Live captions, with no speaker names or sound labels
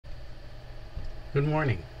Good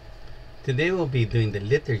morning. Today we'll be doing the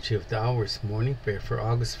Liturgy of the Hours morning prayer for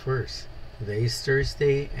August 1st. Today is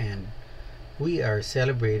Thursday and we are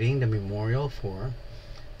celebrating the memorial for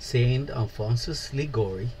Saint Alphonsus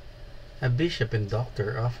Liguori, a bishop and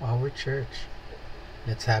doctor of our church.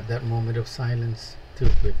 Let's have that moment of silence to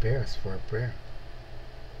prepare us for a prayer.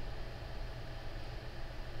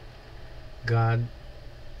 God,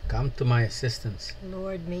 come to my assistance.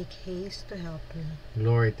 Lord, make haste to help me.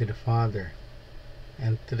 Glory to the Father,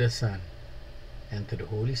 and to the Son, and to the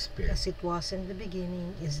Holy Spirit. As it was in the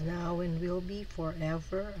beginning, is now, and will be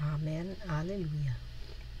forever. Amen. Alleluia.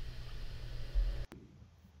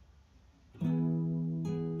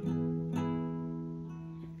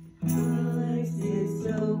 Christ is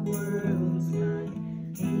the world's light,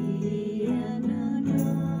 He and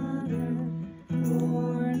another,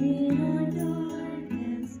 born in our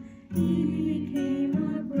darkness, He became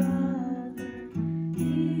our brother.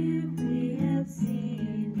 If we have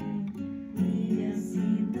seen Him, we have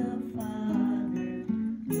seen the Father.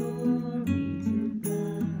 Glory to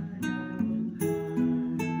God on high.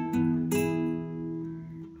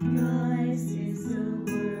 Christ is the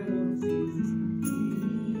world's light.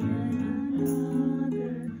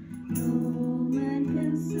 No man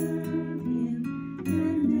can serve Him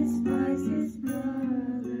and despise his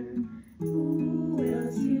brother. Who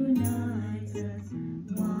else unites us?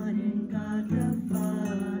 One in God the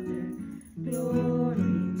Father.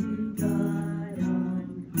 Glory to God on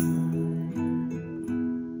high.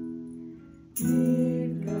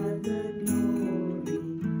 Give God the glory,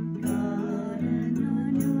 God and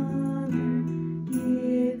another.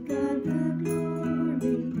 Give God the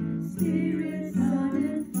glory, Spirit, Son,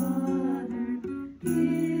 and Father.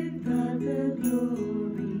 Give God the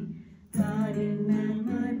glory, God in man,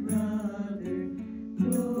 my brother.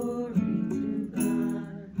 Glory to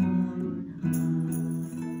God on high.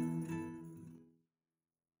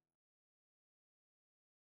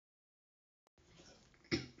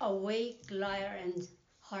 Awake, lyre and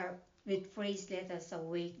harp, with praise let us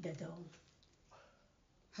awake the dawn.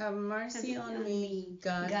 Have mercy on me,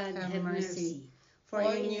 God, have mercy. For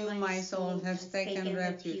in you my soul has taken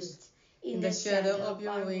refuge. In the shadow of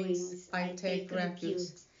your wings I take refuge,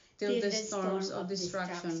 till the storms of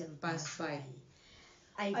destruction pass by.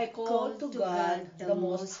 I call to God the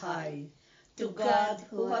Most High, to God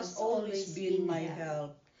who has always been my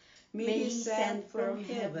help. May He send from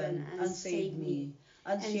heaven and save me,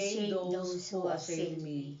 and shade those who assail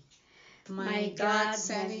me. My God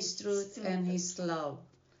send His truth and His love.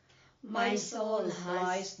 My soul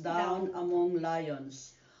lies down among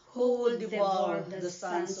lions, who will devour the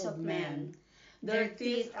sons of men. Their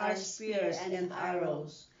teeth are spears and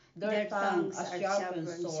arrows, their tongue a sharpened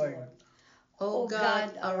sword. O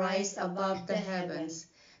God, arise above the heavens.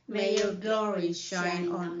 May your glory shine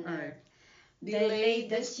on earth. They laid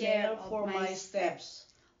the snare for my steps.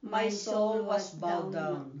 My soul was bowed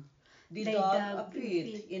down. They dug a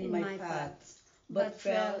pit in my path, but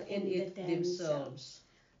fell in it themselves.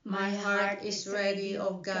 My heart is ready,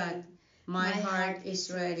 O God. My heart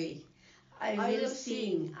is ready. I will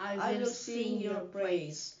sing your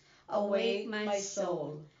praise. Awake, my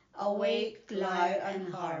soul. Awake, lyre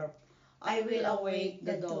and harp. I will awake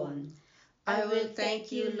the dawn. I will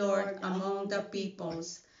thank you, Lord, among the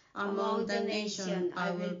peoples. Among the nations I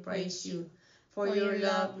will praise you. For your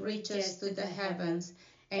love reaches to the heavens,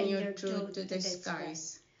 and your truth to the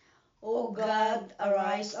skies. O God,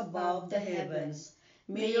 arise above the heavens.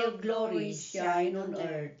 May your glory shine on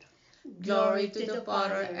earth. Glory to the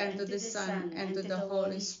Father, and to the Son, and to the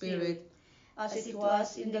Holy Spirit. As it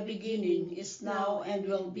was in the beginning, is now, and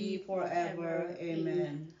will be forever.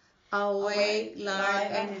 Amen. Awake, lyre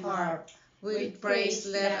and harp, with praise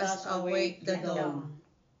let us awake the dawn.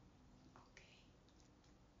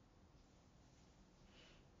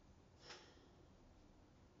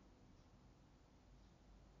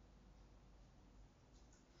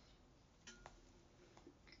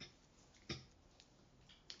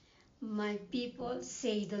 My people,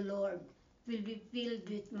 say the Lord, will be filled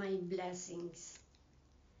with my blessings.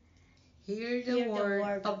 Hear the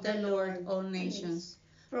word of the Lord, O nations.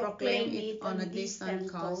 Proclaim it on a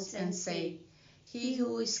distant coast and say, He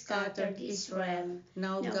who scattered Israel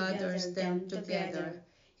now gathers them together.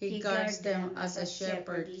 He guards them as a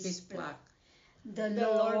shepherd his flock. The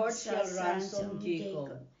Lord shall ransom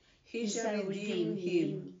Jacob. He shall redeem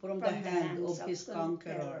him from the hand of his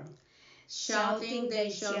conqueror. Shouting they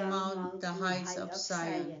shall mount the heights of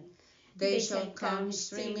Zion. They shall come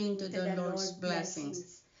streaming to the Lord's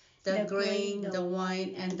blessings, the grain, the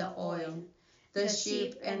wine, and the oil, the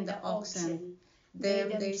sheep and the oxen.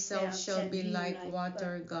 Them themselves shall be like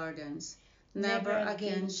water gardens, never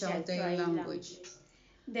again shall they languish.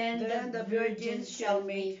 Then the virgins shall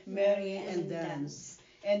make merry and dance,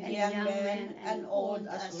 and young men and old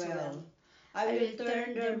as well. I will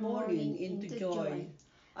turn their mourning into joy.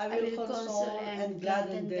 I will console and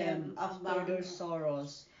gladden them after their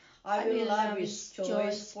sorrows. I will lavish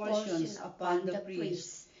choice portions upon the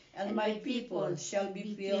priests, and my people shall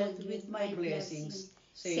be filled with my blessings,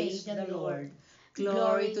 says the Lord.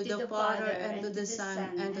 Glory to the Father, and to the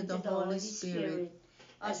Son, and to the Holy Spirit,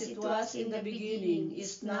 as it was in the beginning,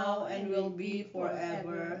 is now, and will be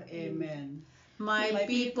forever. Amen. My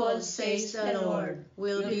people, says the Lord,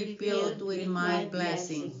 will be filled with my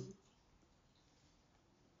blessing.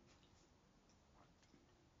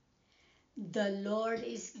 The Lord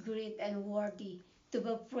is great and worthy to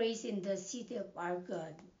be praised in the city of our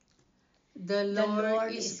God. The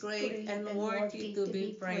Lord is great and worthy to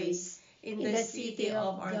be praised in the city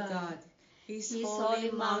of our God. His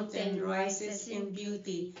holy mountain rises in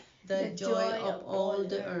beauty, the joy of all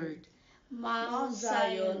the earth. Mount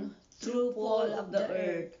Zion, true pole of the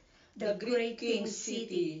earth, the great King's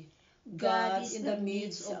city, God in the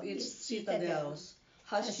midst of its citadels,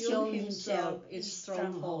 has shown himself its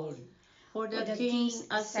stronghold. For the kings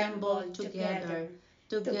assembled together,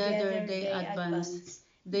 together they advanced.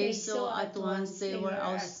 They saw at once they were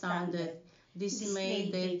astounded,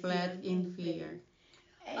 dismayed they fled in fear.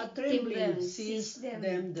 A trembling seized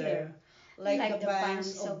them there, like the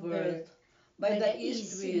pangs of birth. By the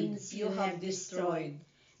east wind you have destroyed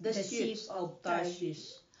the ships of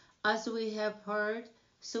Tarshish. As we have heard,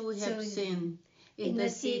 so we have seen, in the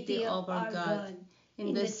city of our God,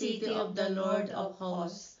 in the city of the Lord of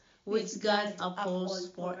hosts, which God upholds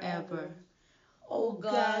forever. O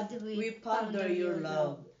God, we ponder your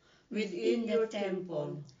love within your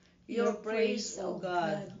temple. Your praise, O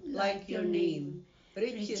God, like your name,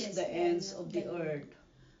 reaches the ends of the earth.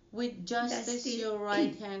 With justice your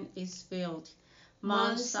right hand is filled.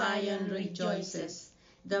 Mount Zion rejoices.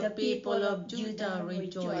 The people of Judah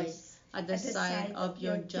rejoice at the sight of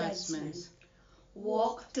your judgments.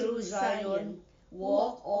 Walk through Zion,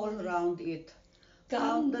 walk all round it.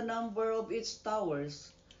 Count the number of its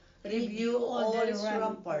towers. Review all its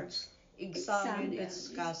ramparts. Examine its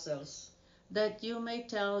castles. That you may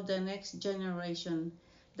tell the next generation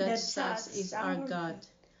that such is our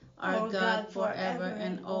God forever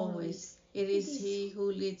and always. It is He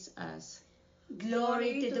who leads us.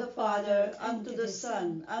 Glory to the Father, and to the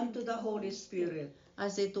Son, and to the Holy Spirit.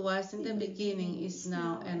 As it was in the beginning, is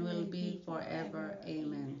now, and will be forever.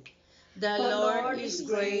 Amen. The Lord is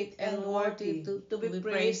great and worthy to be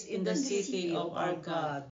praised in the city of our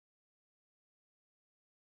God.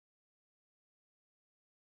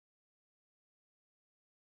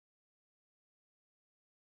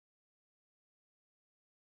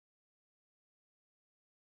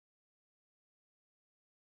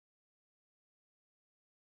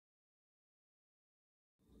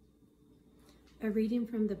 A reading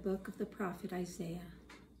from the book of the prophet Isaiah.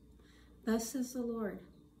 Thus says the Lord,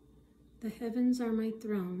 the heavens are my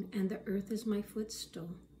throne, and the earth is my footstool.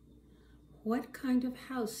 What kind of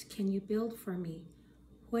house can you build for me?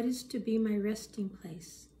 What is to be my resting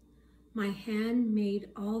place? My hand made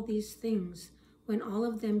all these things, when all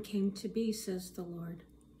of them came to be, says the Lord.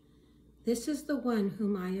 This is the one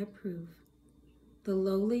whom I approve, the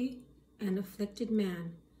lowly and afflicted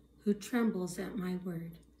man who trembles at my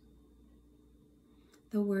word.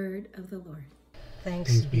 The word of the Lord.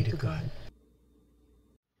 Thanks be to God.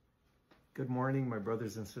 Good morning, my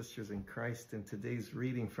brothers and sisters in Christ. In today's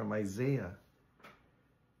reading from Isaiah,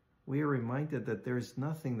 we are reminded that there is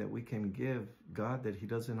nothing that we can give God that He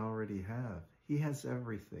doesn't already have. He has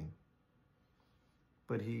everything.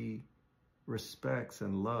 But He respects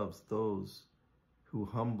and loves those who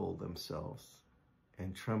humble themselves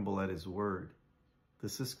and tremble at His word.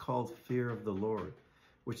 This is called fear of the Lord,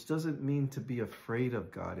 which doesn't mean to be afraid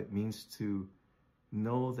of God. It means to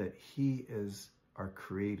know that He is our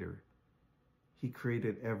creator. He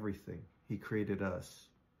created everything. He created us.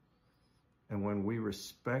 And when we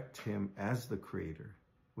respect Him as the creator,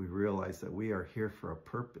 we realize that we are here for a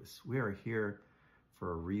purpose. We are here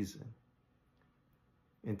for a reason.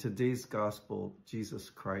 In today's gospel, Jesus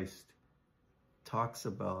Christ talks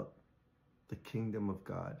about the kingdom of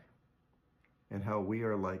God and how we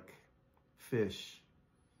are like fish,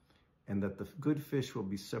 and that the good fish will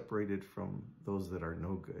be separated from those that are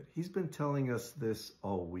no good. He's been telling us this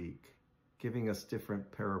all week, giving us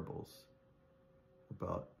different parables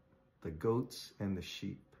about the goats and the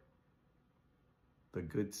sheep, the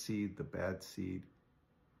good seed, the bad seed,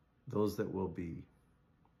 those that will be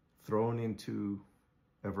thrown into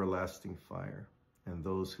everlasting fire, and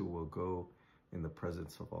those who will go in the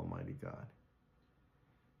presence of Almighty God.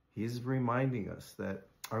 He is reminding us that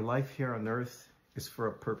our life here on earth is for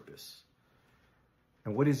a purpose.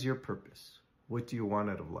 And what is your purpose? What do you want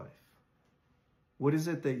out of life? What is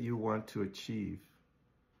it that you want to achieve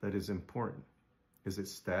that is important? Is it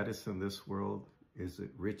status in this world? Is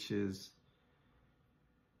it riches?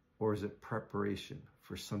 Or is it preparation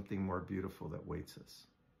for something more beautiful that waits us?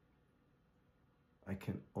 I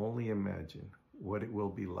can only imagine what it will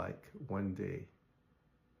be like one day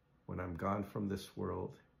when I'm gone from this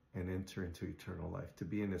world and enter into eternal life, to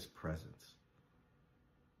be in his presence.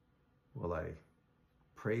 Will I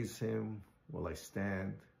praise him? Will I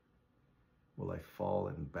stand? Will I fall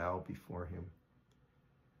and bow before him?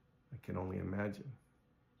 I can only imagine.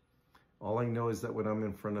 All I know is that when I'm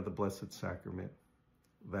in front of the Blessed Sacrament,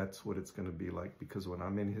 that's what it's going to be like, because when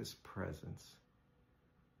I'm in his presence,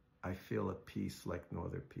 I feel a peace like no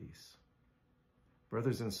other peace.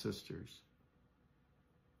 Brothers and sisters,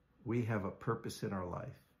 we have a purpose in our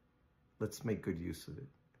life. Let's make good use of it.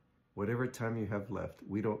 Whatever time you have left,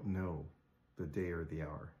 we don't know the day or the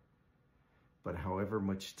hour. But however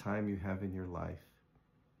much time you have in your life,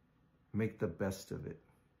 make the best of it.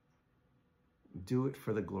 Do it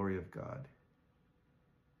for the glory of God.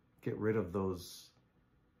 Get rid of those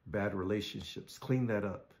bad relationships. Clean that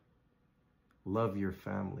up. Love your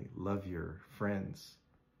family. Love your friends.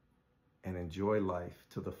 And enjoy life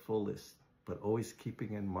to the fullest, but always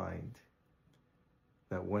keeping in mind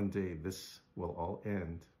that one day this will all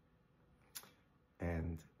end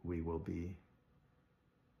and we will be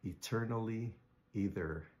eternally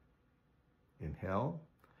either in hell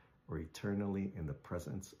or eternally in the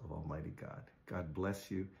presence of Almighty God. God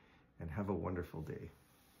bless you and have a wonderful day.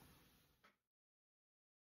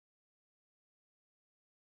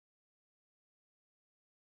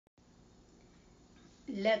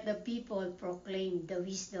 Let the people proclaim the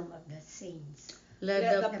wisdom of the saints.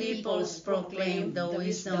 Let the peoples proclaim the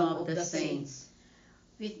wisdom of the saints.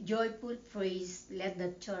 With joyful praise, let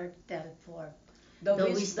the church tell forth The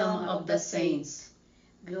wisdom of the saints.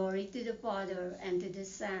 Glory to the Father, and to the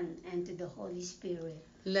Son, and to the Holy Spirit.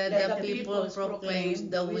 Let the people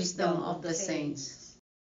proclaim the wisdom of the saints.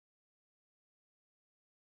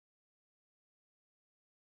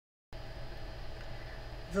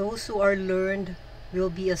 Those who are learned will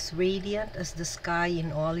be as radiant as the sky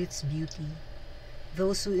in all its beauty.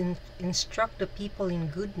 Those who instruct the people in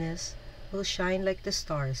goodness will shine like the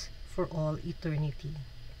stars for all eternity.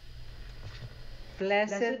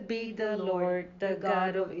 Blessed be the Lord, the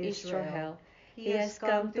God of Israel. He has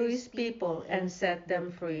come to his people and set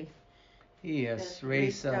them free. He has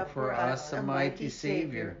raised up for us a mighty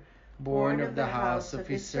Savior, born of the house of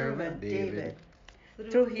his servant David.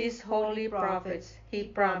 Through his holy prophets, he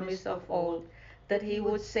promised of old that he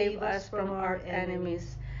would save us from our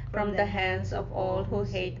enemies, from the hands of all who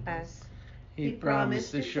hate us. He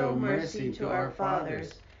promised to show mercy to our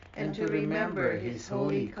fathers and to remember his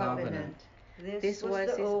holy covenant. This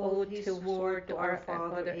was the oath he swore to our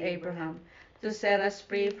father Abraham, to set us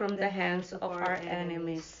free from the hands of our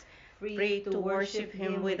enemies, free to worship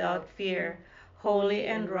him without fear, holy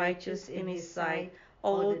and righteous in his sight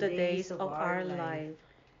all the days of our life.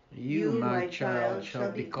 You, my child,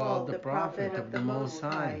 shall be called the prophet of the Most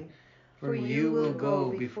High, for you will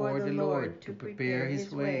go before the Lord to prepare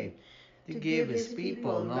his way, to give his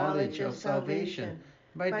people knowledge of salvation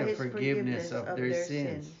by the forgiveness of their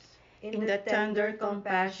sins. In the tender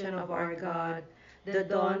compassion of our God, the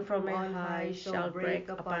dawn from on high shall break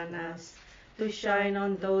upon us, to shine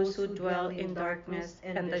on those who dwell in darkness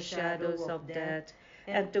and the shadows of death,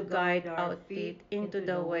 and to guide our feet into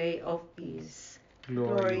the way of peace.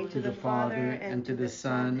 Glory to the Father, and to the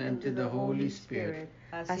Son, and to the Holy Spirit,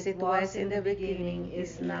 as it was in the beginning,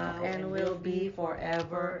 is now, and will be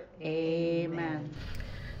forever. Amen.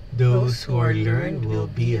 Those who are learned will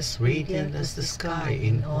be as radiant as the sky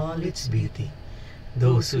in all its beauty.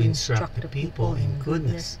 Those who instruct the people in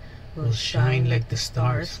goodness will shine like the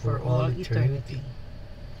stars for all eternity.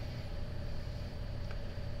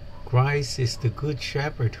 Christ is the good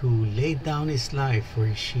shepherd who laid down his life for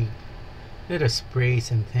his sheep. Let us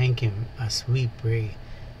praise and thank him as we pray.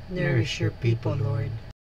 Nourish your people, Lord.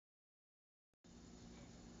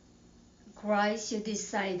 Christ, you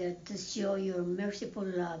decided to show your merciful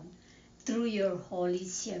love through your holy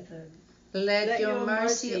shepherd. Let your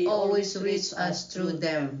mercy always reach us through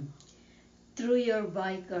them. Through your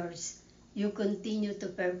vicars, you continue to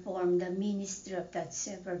perform the ministry of that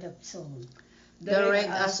shepherd of souls. Direct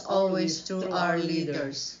us always through our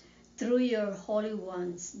leaders. Through your holy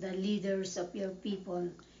ones, the leaders of your people,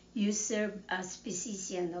 you serve as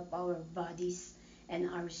physician of our bodies and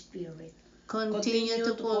our spirit. Continue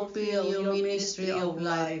to fulfill your ministry of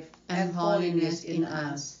life and holiness in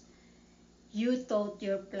us. You taught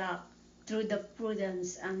your flock through the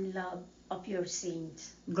prudence and love of your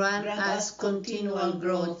saints. Grant us continual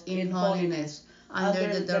growth in holiness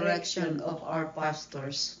under the direction of our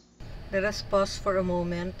pastors. Let us pause for a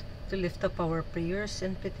moment to lift up our prayers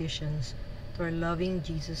and petitions to our loving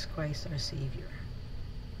Jesus Christ, our Savior.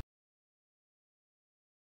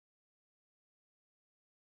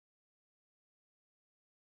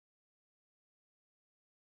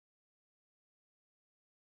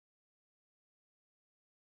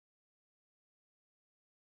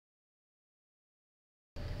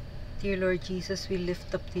 Dear Lord Jesus, we lift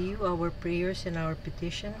up to you our prayers and our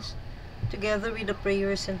petitions, together with the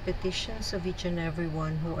prayers and petitions of each and every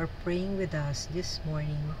one who are praying with us this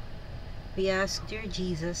morning. We ask, dear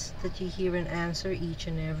Jesus, that you hear and answer each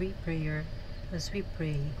and every prayer as we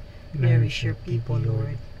pray. Nourish your people,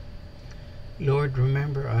 Lord. Lord,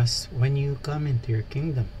 remember us when you come into your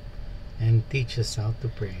kingdom, and teach us how to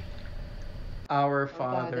pray. Our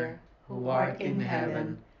Father, who art in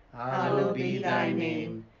heaven, hallowed be thy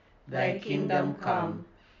name. Thy kingdom come,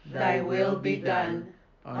 thy will be done,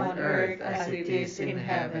 on earth as it is in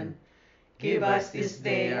heaven. Give us this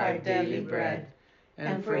day our daily bread,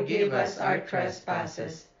 and forgive us our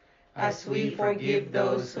trespasses, as we forgive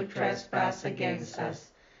those who trespass against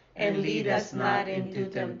us. And lead us not into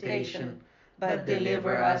temptation, but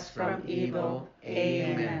deliver us from evil.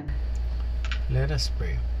 Amen. Let us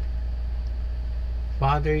pray.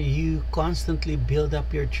 Father, you constantly build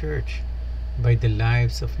up your church by the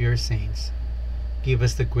lives of your saints. Give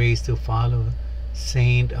us the grace to follow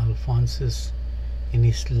Saint Alphonsus in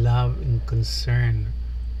his love and concern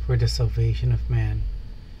for the salvation of man,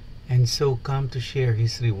 and so come to share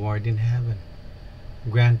his reward in heaven.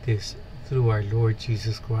 Grant this through our Lord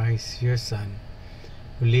Jesus Christ, your Son,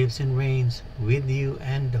 who lives and reigns with you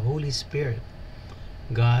and the Holy Spirit,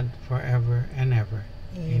 God, forever and ever.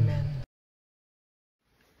 Amen.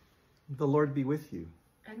 The Lord be with you.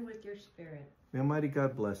 And with your spirit. May Almighty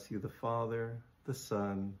God bless you, the Father, the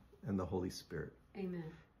Son, and the Holy Spirit. Amen.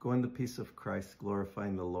 Go in the peace of Christ,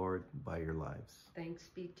 glorifying the Lord by your lives. Thanks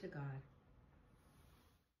be to God.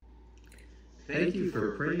 Thank you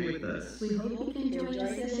for praying with us. We hope you can join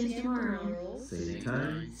us again tomorrow. Same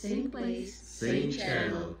time, Same place. same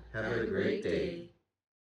channel. Have a great day.